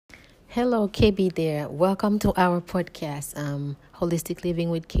Hello, KB there. Welcome to our podcast, Holistic Living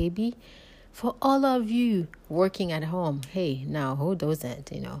with KB. For all of you working at home, hey, now who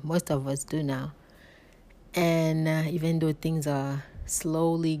doesn't? Most of us do now. And even though things are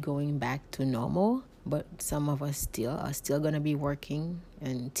slowly going back to normal, but some of us still gonna be working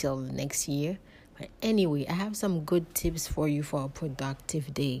until next year. But anyway, I have some good tips for you for a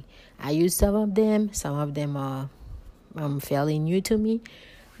productive day. I use some of them. Some of them are fairly new to me.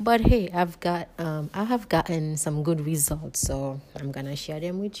 But hey, I have gotten some good results, so I'm gonna share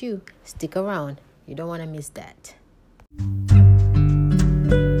them with you. Stick around. You don't want to miss that.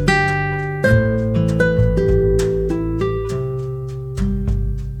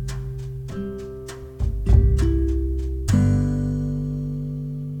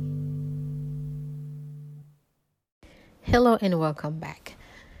 Hello and welcome back.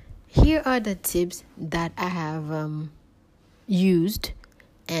 Here are the tips that I have used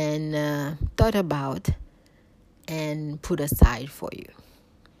and thought about and put aside for you.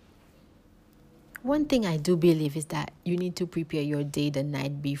 One thing I do believe is that you need to prepare your day the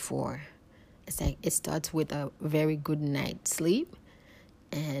night before. It's like it starts with a very good night's sleep,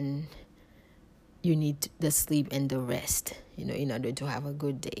 and you need the sleep and the rest, in order to have a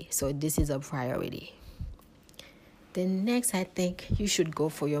good day. So this is a priority. Then next, I think you should go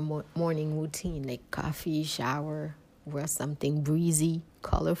for your morning routine, like coffee, shower, wear something breezy,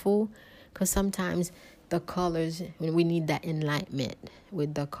 colorful, because sometimes the colors, when we need that enlightenment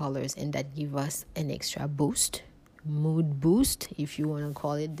with the colors, and that give us an extra boost, mood boost, if you want to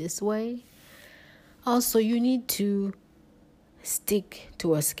call it this way. Also, you need to stick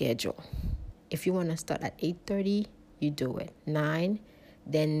to a schedule. If you want to start at 8:30, you do it. 9,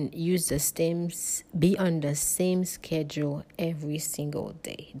 then be on the same schedule every single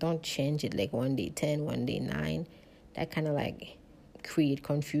day. Don't change it like one day 10, one day 9. That kind of like create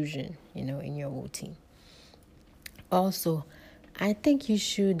confusion, in your routine. Also, I think you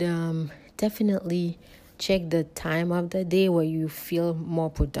should definitely check the time of the day where you feel more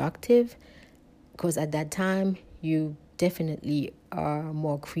productive, because at that time you definitely are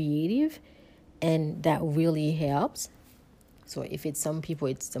more creative, and that really helps. So if it's some people,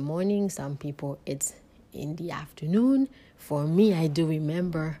 it's the morning, some people it's in the afternoon. For me, I do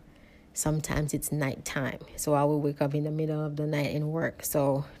remember sometimes it's nighttime. So I will wake up in the middle of the night and work.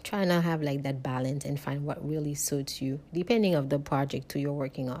 So try to have like that balance and find what really suits you, depending of the project you're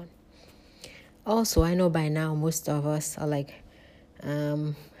working on. Also, I know by now most of us are like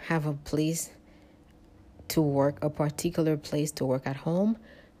have a place to work, a particular place to work at home.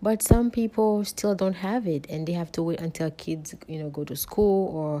 But some people still don't have it, and they have to wait until kids, go to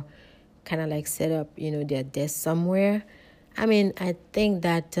school, or kind of like set up, their desk somewhere. I think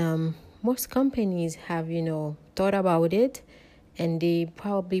that most companies have, thought about it, and they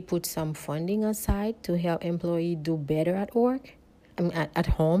probably put some funding aside to help employees do better at work. At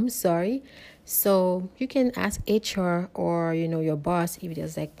home, sorry. So you can ask HR or your boss if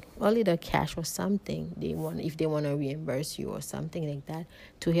there's like a little cash or something if they want to reimburse you or something like that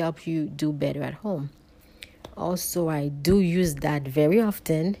to help you do better at home. Also, I do use that very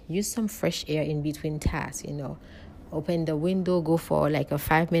often. Use some fresh air in between tasks. Open the window, go for like a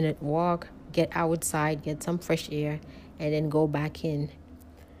 5-minute walk, get outside, get some fresh air, and then go back in.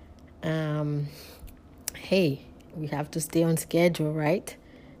 Hey, we have to stay on schedule, right?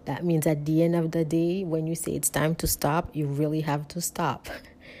 That means at the end of the day, when you say it's time to stop, you really have to stop.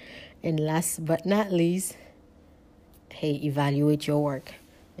 And last but not least, hey, evaluate your work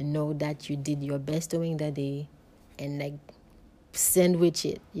and know that you did your best during the day, and like sandwich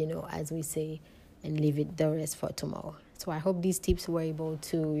it, as we say, and leave it the rest for tomorrow. So I hope these tips were able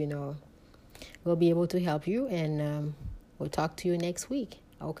to, will be able to help you, and we'll talk to you next week.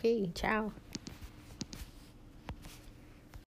 Okay, ciao.